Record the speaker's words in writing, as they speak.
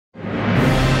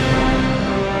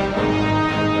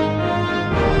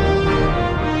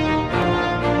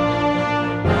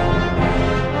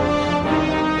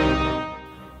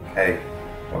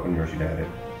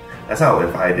That's how,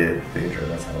 if I did the intro,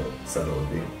 that's how it said it would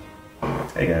be.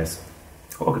 Hey guys,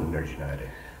 welcome to Nerds United.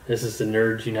 This is the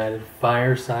Nerds United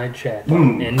Fireside Chat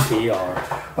on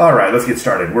NPR. Alright, let's get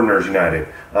started. We're Nerds United.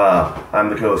 I'm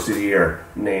the co-host of the year,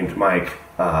 named Mike.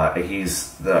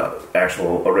 He's the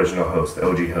actual original host, the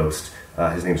OG host.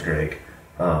 His name's Greg.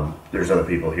 There's other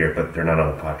people here, but they're not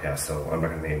on the podcast, so I'm not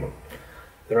going to name them.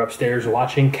 They're upstairs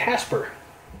watching Casper.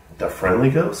 The Friendly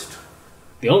Ghost?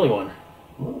 The only one.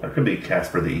 Well, that could be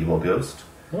Casper the Evil Ghost.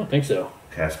 I don't think so.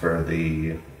 Casper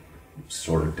the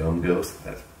sort of dumb ghost.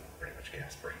 That's pretty much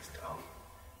Casper. He's dumb.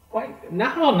 Why?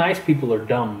 Not all nice people are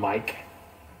dumb, Mike.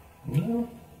 No.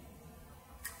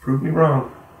 Prove me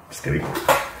wrong. Just kidding.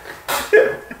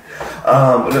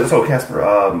 So Casper,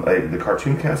 the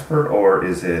cartoon Casper, or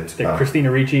is it... The Christina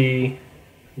Ricci,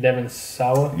 Devon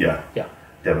Sawa? Yeah. Yeah.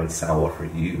 Devon Sawa for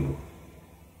you.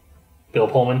 Bill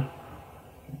Pullman.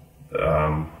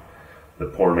 The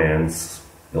poor man's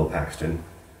Bill Paxton.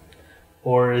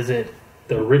 Or is it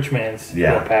the rich man's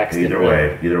Bill Paxton?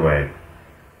 Either way.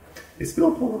 Is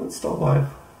Bill Pullman still alive?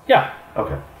 Yeah.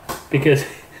 Okay. Because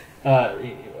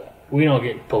we don't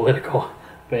get political,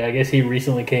 but I guess he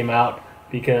recently came out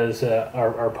because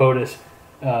our POTUS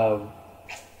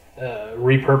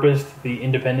repurposed the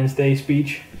Independence Day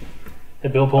speech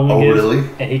that Bill Pullman gives. Oh, really?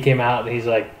 And he came out and he's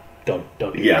like, don't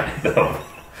do that. No.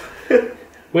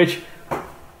 Which,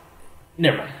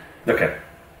 never mind. Okay.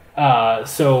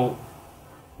 So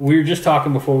we were just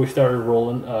talking before we started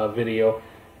rolling video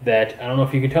that, I don't know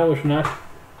if you can tell us or not,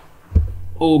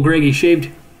 old Greggy shaved.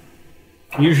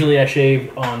 Usually I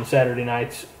shave on Saturday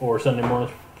nights or Sunday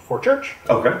mornings before church.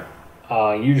 Okay.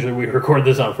 Usually we record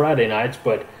this on Friday nights,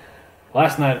 but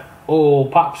last night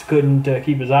old Pops couldn't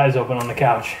keep his eyes open on the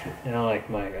couch. And I'm like,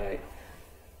 Mike,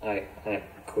 I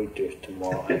quit this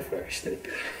tomorrow. I'm very sleepy.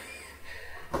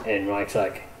 And Mike's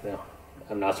like, no,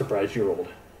 I'm not surprised you're old.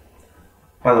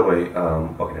 By the way,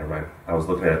 okay, never mind. I was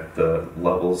looking at the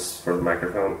levels for the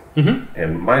microphone,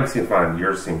 and mine seemed fine.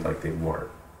 Yours seemed like they weren't.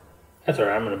 That's all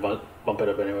right. I'm going to bump it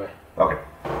up anyway. Okay.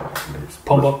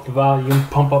 Pump up the volume,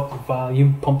 pump up the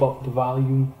volume, pump up the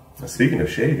volume. Speaking of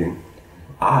shaving,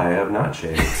 I have not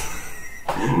shaved.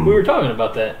 We were talking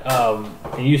about that,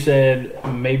 and you said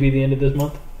maybe the end of this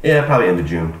month? Yeah, probably end of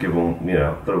June. Give them,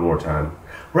 a little more time.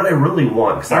 What I really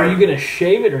want... Are you going to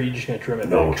shave it, or are you just going to trim it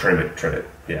back? No, trim it.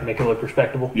 Yeah. Make it look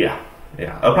respectable? Yeah.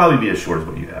 It'll probably be as short as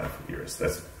what you have for yours.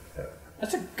 That's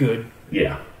a good...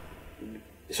 Yeah.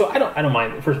 So I don't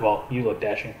mind. First of all, you look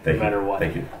dashing, no matter what.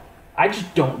 Thank you. I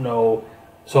just don't know.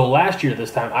 So last year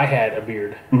this time I had a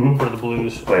beard for the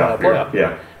Blues playoff.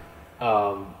 Yeah.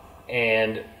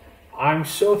 And I'm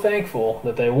so thankful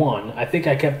that they won. I think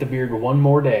I kept the beard one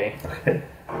more day,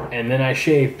 and then I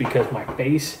shaved because my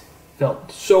face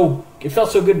felt so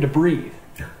good to breathe.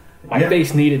 My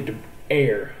face needed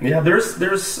air. Yeah,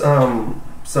 there's some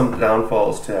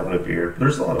downfalls to having a beard.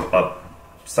 There's a lot of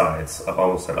upsides. I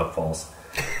almost said upfalls.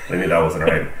 I knew that wasn't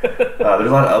right. There's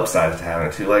a lot of upsides to having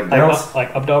it too. Like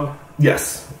up dog?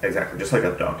 Yes, exactly. Just like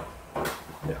up dog.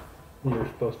 Yeah. You were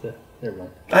supposed to. Never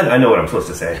mind. I know what I'm supposed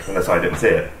to say, and that's why I didn't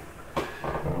say it.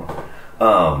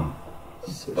 So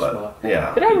smart.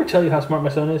 Yeah. Did I ever tell you how smart my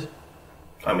son is?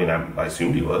 I mean, I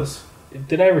assumed he was.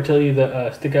 Did I ever tell you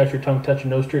the stick out your tongue, touch your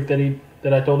nose trick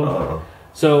that I told him?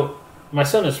 So my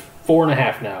son is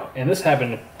 4.5 now, and this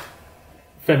happened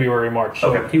February, March.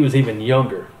 So he was even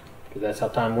younger, because that's how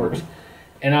time works.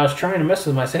 And I was trying to mess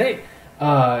with him. I said, hey,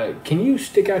 can you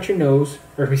stick out your nose,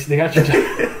 or if you stick out your tongue?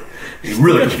 You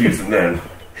really confused him then.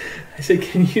 I said,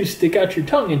 can you stick out your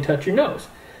tongue and touch your nose?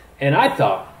 And I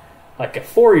thought, like a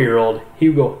 4-year-old, he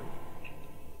would go,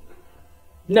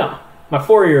 no. My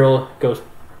 4-year-old goes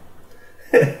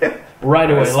right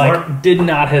away, smart. Did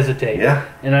not hesitate. Yeah.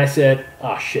 And I said,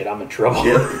 oh shit, I'm in trouble.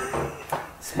 Yeah.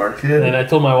 Smart kid. And I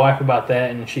told my wife about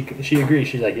that, and she agreed.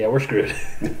 She's like, yeah, we're screwed.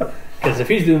 Because if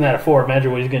he's doing that at 4,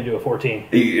 imagine what he's going to do at 14.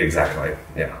 Exactly.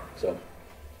 Yeah. So,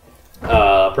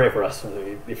 pray for us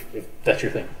if that's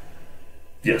your thing.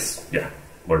 Yes. Yeah.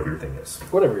 Whatever your thing is.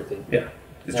 Whatever your thing. Yeah.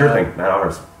 It's your thing, not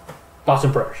ours. Thoughts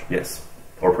and prayers. Yes.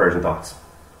 Or prayers and thoughts.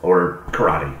 Or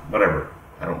karate. Whatever.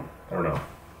 I don't know.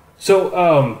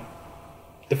 So,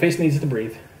 the face needs to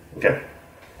breathe. Okay.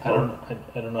 I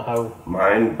don't know how.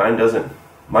 Mine doesn't.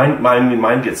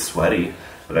 Mine gets sweaty,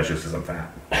 but that's just because I'm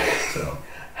fat. So.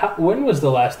 When was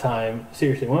the last time?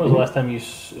 Seriously, when was the last time you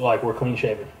were clean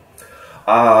shaven?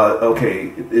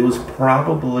 Okay, it was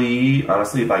probably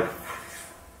honestly like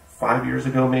 5 years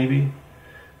ago, maybe.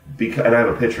 And I have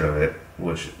a picture of it,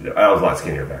 which I was a lot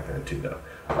skinnier back then too, though.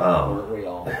 Weren't we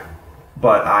all?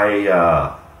 But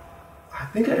I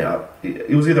think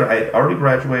it was either I had already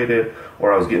graduated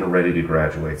or I was getting ready to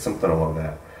graduate, something along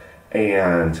that.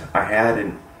 And I had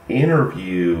an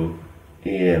interview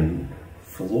in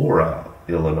Flora,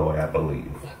 Illinois, I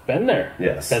believe. Been there.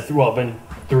 Yes. Been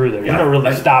through there. Yeah, You don't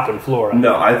really stop in Flora.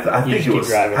 No, I think it was.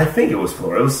 Driving. I think it was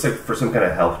Flora. It was like for some kind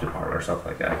of health department or something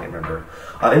like that. I can't remember.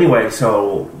 Anyway,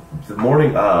 so the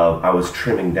morning of, I was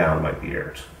trimming down my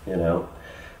beard,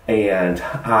 and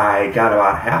I got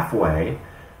about halfway,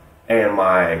 and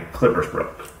my clippers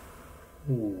broke.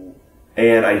 Ooh.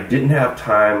 And I didn't have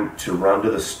time to run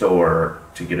to the store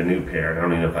to get a new pair. I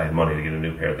don't even know if I had money to get a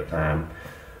new pair at the time.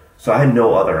 So I had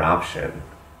no other option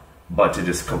but to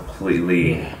just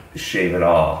completely shave it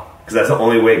all. Because that's the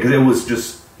only way, because it was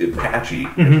just patchy,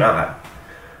 if not.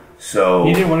 So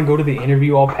you didn't want to go to the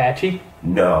interview all patchy?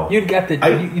 No. You'd got they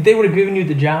would have given you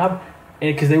the job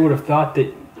because they would have thought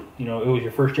that, it was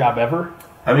your first job ever.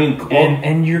 I mean,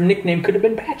 and your nickname could have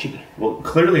been Patchy. Well,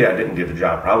 clearly I didn't get the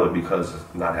job probably because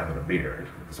of not having a beard.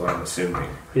 That's what I'm assuming.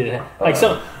 Yeah, like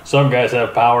some guys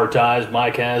have power ties.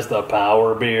 Mike has the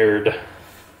power beard.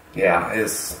 Yeah,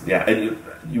 and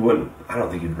you wouldn't. I don't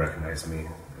think you'd recognize me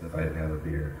if I didn't have a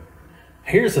beard.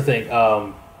 Here's the thing.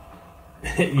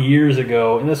 Years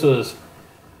ago, and this was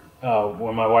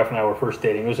when my wife and I were first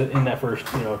dating. It was in that first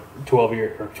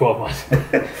 12 months.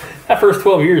 That first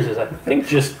 12 years is, I think,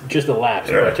 just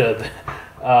elapsed. Right.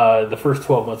 But the first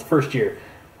 12 months, the first year,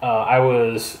 I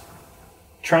was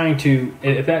trying to,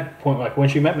 at that point, like when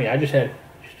she met me, I just had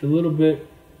just a little bit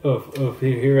of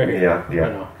here right here.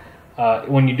 Yeah.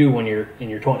 When you're in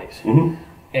your 20s. Mm-hmm.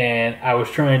 And I was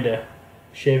trying to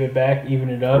shave it back, even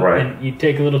it up, right. And you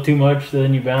take a little too much, so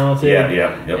then you balance it.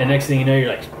 Yeah. And next thing you know, you're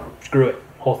like, screw it,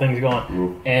 whole thing's gone.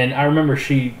 Mm-hmm. And I remember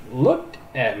she looked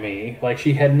at me like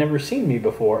she had never seen me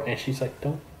before, and she's like,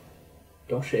 don't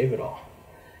shave it all.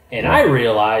 And I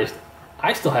realized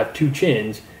I still have two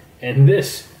chins, and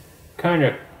this kind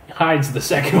of hides the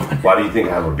second one. Why do you think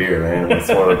I have a beard, man? That's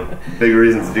one of the big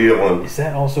reasons to get one. Is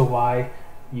that also why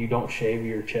you don't shave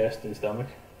your chest and stomach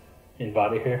and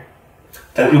body hair?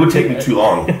 It would take me too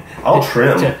long. I'll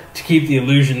trim to keep the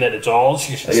illusion that it's all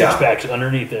six packs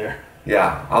underneath there.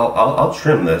 Yeah, I'll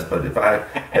trim this, but if I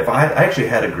actually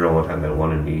had a girl one time that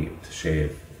wanted me to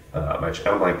shave my chest,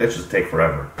 I'm like, that just take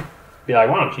forever. Be like,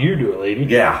 why don't you do it, lady?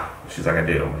 Yeah, she's like, I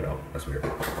do. I'm like, oh, that's weird.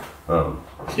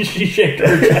 She shaved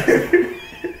her chest.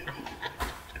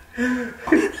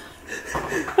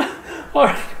 All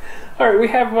right. We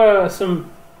have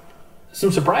some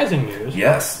surprising news.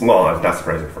 Yes. Well, it's not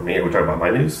surprising for me. Are we talking about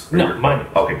my news? No, my news.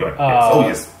 Okay, go ahead.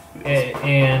 Yes.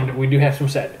 And we do have some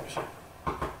sad news.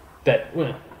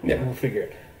 We'll figure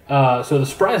it. So the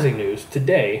surprising news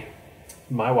today,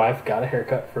 my wife got a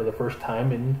haircut for the first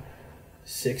time in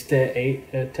 6 to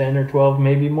 8, 10 or 12,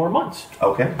 maybe more months.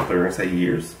 Okay, so we're going to say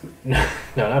years. No,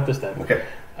 not this time. Okay.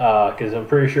 Because I'm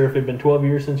pretty sure if it had been 12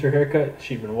 years since her haircut,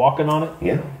 she'd been walking on it.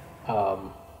 Yeah.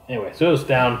 Anyway, so it was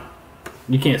down.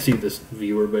 You can't see this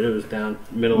viewer, but it was down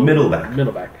middle back.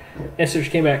 Yeah. And so she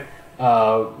came back,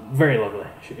 very lovely.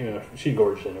 She's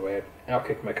gorgeous anyway. I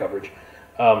outkicked my coverage.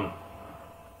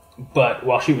 But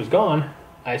while she was gone,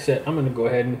 I said, I'm going to go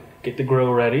ahead and get the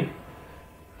grill ready.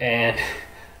 And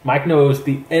Mike knows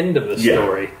the end of the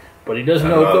story, but he doesn't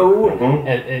know the. Mm-hmm.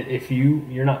 If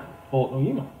you're not old,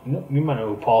 you might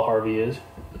know who Paul Harvey is.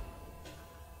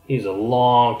 He's a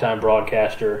long-time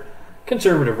broadcaster,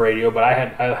 conservative radio, but I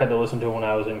had to listen to him when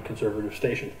I was in conservative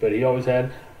stations. But he always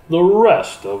had the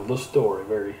rest of the story,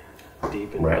 very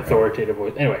deep and authoritative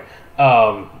voice. Anyway,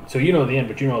 so you know the end,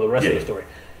 but you know the rest of the story.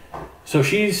 So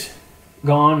she's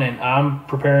gone, and I'm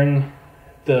preparing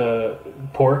the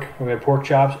pork. We had pork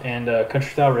chops and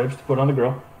country-style ribs to put on the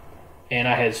grill. And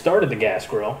I had started the gas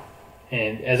grill,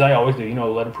 and as I always do,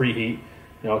 let it preheat,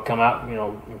 come out,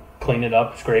 clean it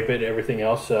up, scrape it, everything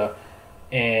else.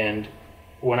 And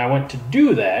when I went to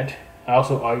do that,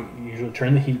 I usually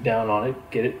turn the heat down on it,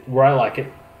 get it where I like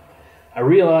it. I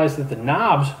realized that the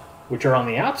knobs, which are on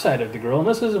the outside of the grill, and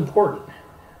this is important,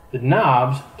 the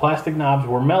knobs, plastic knobs,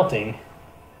 were melting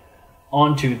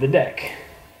onto the deck.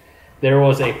 There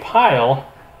was a pile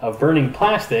of burning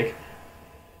plastic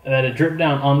that had dripped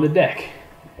down on the deck.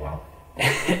 Wow.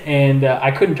 And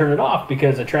I couldn't turn it off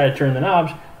because I tried to turn the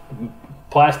knobs.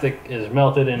 Plastic is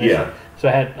melted. So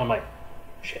I'm like,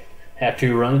 shit. Have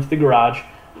to run into the garage,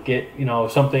 get,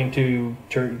 something to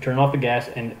turn off the gas.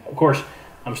 And, of course,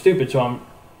 I'm stupid. So I'm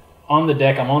on the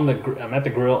deck. I'm at the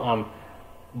grill. I'm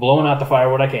blowing out the fire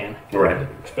what I can. Right.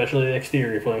 Especially the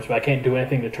exterior flames. But I can't do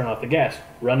anything to turn off the gas.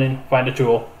 Run in, find a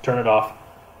tool, turn it off.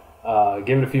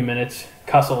 Give it a few minutes,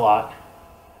 cuss a lot,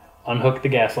 unhook the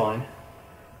gas line.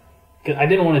 Cause I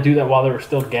didn't want to do that while there was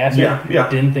still gas in. Yeah.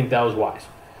 Didn't think that was wise.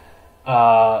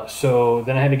 So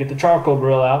then I had to get the charcoal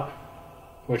grill out,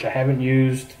 which I haven't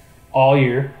used all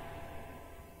year.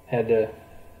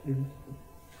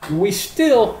 We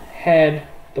still had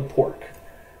the pork.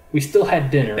 We still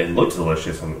had dinner. It looked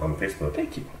delicious on Facebook.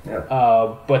 Thank you.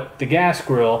 Yeah. But the gas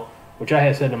grill, which I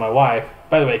had said to my wife,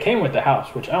 by the way, it came with the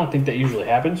house, which I don't think that usually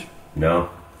happens. No.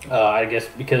 I guess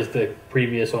because the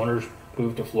previous owners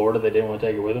moved to Florida, they didn't want to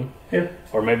take it with them. Yeah.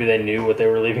 Or maybe they knew what they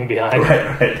were leaving behind.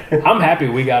 Right. I'm happy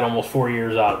we got almost 4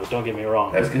 years out of it, don't get me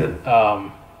wrong. That's good.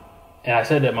 And I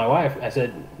said to my wife, I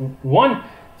said, one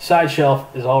side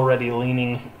shelf is already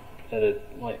leaning at a,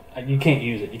 like, you can't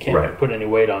use it. You can't put any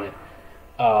weight on it.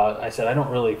 I said, I don't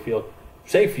really feel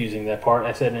safe using that part.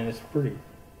 I said, and it's pretty,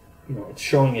 it's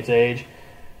showing its age.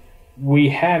 We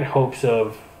had hopes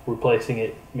of replacing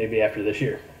it maybe after this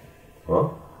year.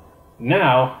 Well,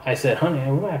 now, I said, honey,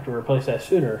 we might have to replace that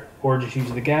sooner or just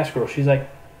use the gas grill. She's like,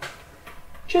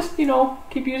 just,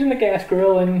 keep using the gas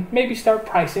grill and maybe start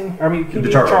pricing. Keep the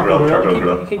using charcoal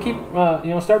grill. You can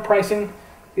keep, start pricing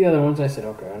the other ones. I said,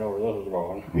 okay, I know where those are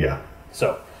going. Yeah.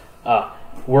 So,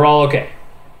 we're all okay.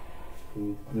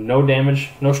 No damage,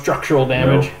 no structural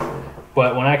damage. No.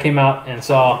 But when I came out and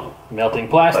saw melting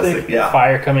plastic,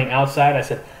 fire coming outside, I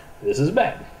said, this is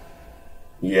bad.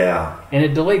 Yeah. And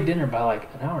it delayed dinner by like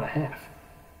an hour and a half.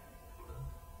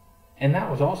 And that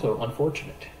was also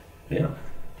unfortunate. Yeah.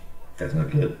 That's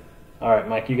not good. All right,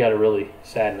 Mike, you got to really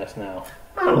sadden us now.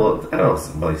 I don't know. It's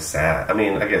really sad. I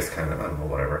mean, I guess kind of. I don't know.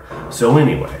 Whatever. So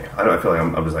anyway, I feel like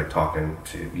I'm just like talking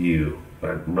to you,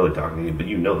 but I'm really talking to you. But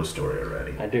you know the story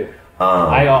already. I do.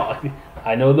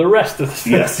 I know the rest of the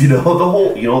story. Yes, you know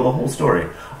the whole story.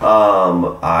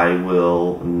 I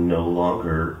will no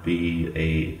longer be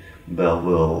a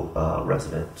Belleville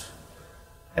resident.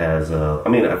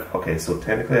 Okay, so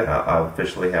technically I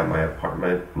officially have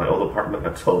my old apartment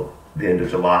until the end of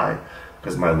July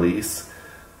because my lease,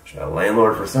 which my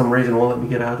landlord for some reason won't let me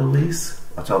get out of the lease.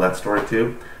 I'll tell that story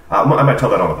too. I might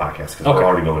tell that on the podcast because we're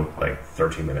already going like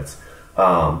 13 minutes.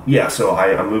 So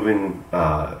I'm moving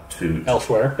to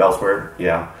elsewhere. Elsewhere,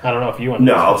 yeah. I don't know if you want.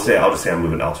 No, I'll just say I'm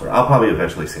moving elsewhere. I'll probably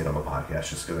eventually say it on the podcast,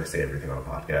 just because I say everything on the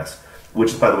podcast.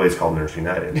 Which, by the way, is called Nurse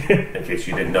United. In case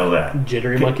you didn't know that,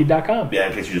 JitteryMonkey.com. Yeah,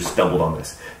 in case you just stumbled on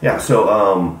this. Yeah,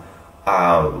 so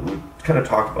we kind of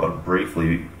talked about it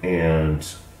briefly, and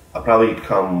I'll probably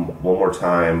come one more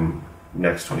time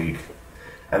next week,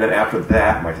 and then after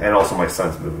that, and also my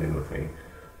son's moving in with me.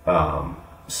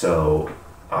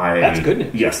 That's good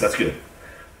news. Yes, that's good.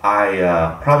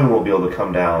 I probably won't be able to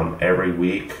come down every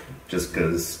week just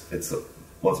because it's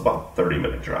about a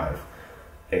 30-minute drive.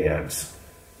 And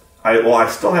I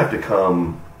still have to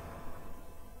come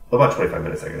about 25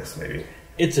 minutes, I guess, maybe.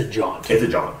 It's a jaunt.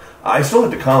 I still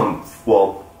have to come,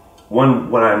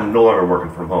 when I'm no longer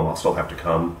working from home, I'll still have to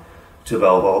come to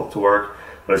Belleville to work.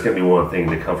 But it's going to be one thing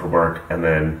to come from work and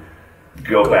then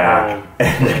go back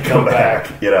and then come back,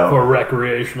 for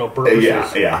recreational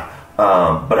purposes. Yeah.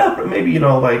 But maybe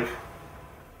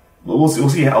we'll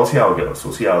see how it goes.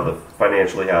 We'll see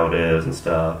financially how it is and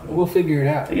stuff. We'll figure it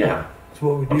out. Yeah, that's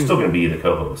what we do. I'm still going to be the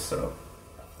co-host, so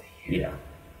yeah.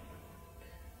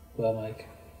 Well, Mike,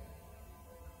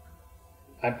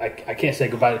 I can't say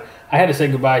goodbye. I had to say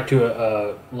goodbye to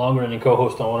a long-running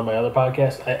co-host on one of my other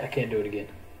podcasts. I can't do it again.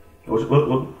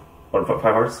 What, 5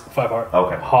 Hearts? 5 Hearts.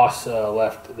 Okay. Haas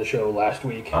left the show last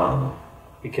week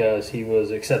because he was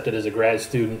accepted as a grad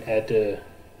student at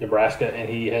Nebraska, and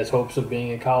he has hopes of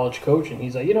being a college coach. And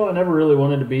he's like, I never really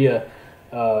wanted to be a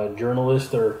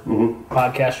journalist or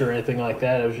podcaster or anything like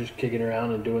that. I was just kicking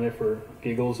around and doing it for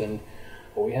giggles, and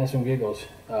we had some giggles.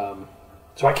 So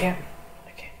I can't.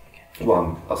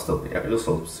 Well, you'll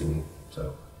still see me.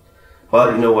 So,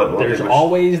 but you know what? There's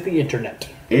always the internet.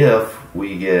 If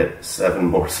we get 7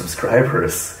 more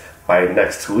subscribers by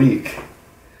next week,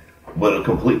 we'll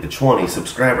complete the 20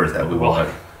 subscribers that we want.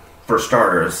 For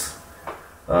starters,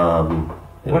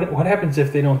 what happens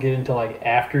if they don't get until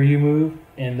after you move,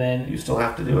 and then you still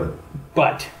have to do it?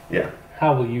 But yeah,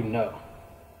 how will you know?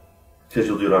 Because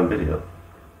you'll do it on video.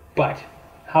 But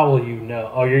how will you know?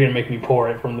 Oh, you're gonna make me pour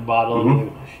it from the bottle.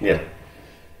 Mm-hmm. Yeah.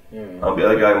 I'll be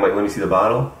like, let me see the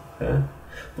bottle. Yeah.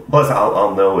 Plus,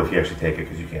 I'll know if you actually take it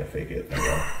because you can't fake it.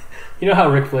 You know how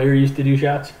Ric Flair used to do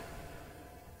shots?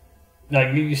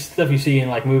 Stuff you see in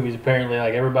movies. Apparently,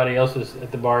 everybody else is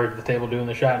at the bar at the table doing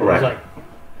the shot. And right.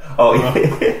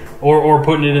 Yeah. or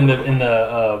putting it in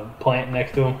the plant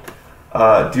next to him.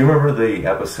 Do you remember the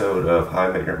episode of How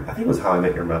I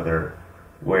Met Your Mother,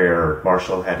 where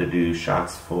Marshall had to do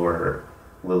shots for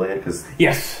Lillian?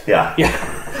 Yes. Yeah.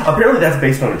 Apparently, that's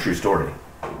based on a true story.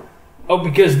 Oh,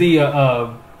 because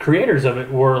the creators of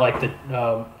it were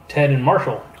the Ted and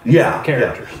Marshall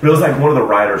characters. Yeah. But it was one of the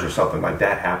writers or something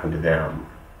that happened to them.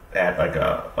 at like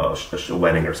a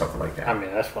wedding or something like that. I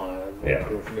mean, that's fine. Yeah.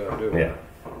 Do what you gotta do. Yeah.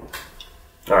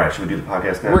 All right, should we do the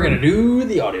podcast now? We're going to do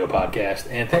the audio podcast.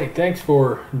 And thanks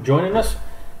for joining us.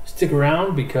 Stick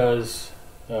around because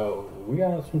we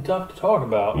got some stuff to talk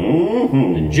about.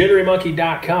 Mm-hmm.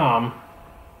 JitteryMonkey.com.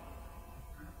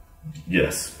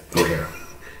 Yes, go there.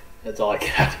 That's all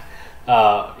I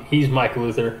got. He's Mike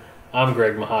Luther. I'm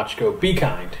Greg Mahochko. Be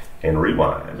kind. And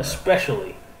rewind.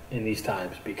 Especially in these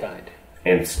times, be kind.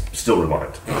 And still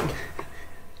rewind.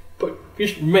 But you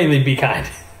should mainly be kind.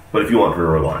 But if you want to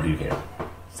rewind, you can.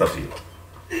 It's up to you.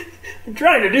 I'm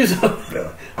trying to do something.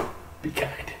 Yeah. Be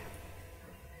kind.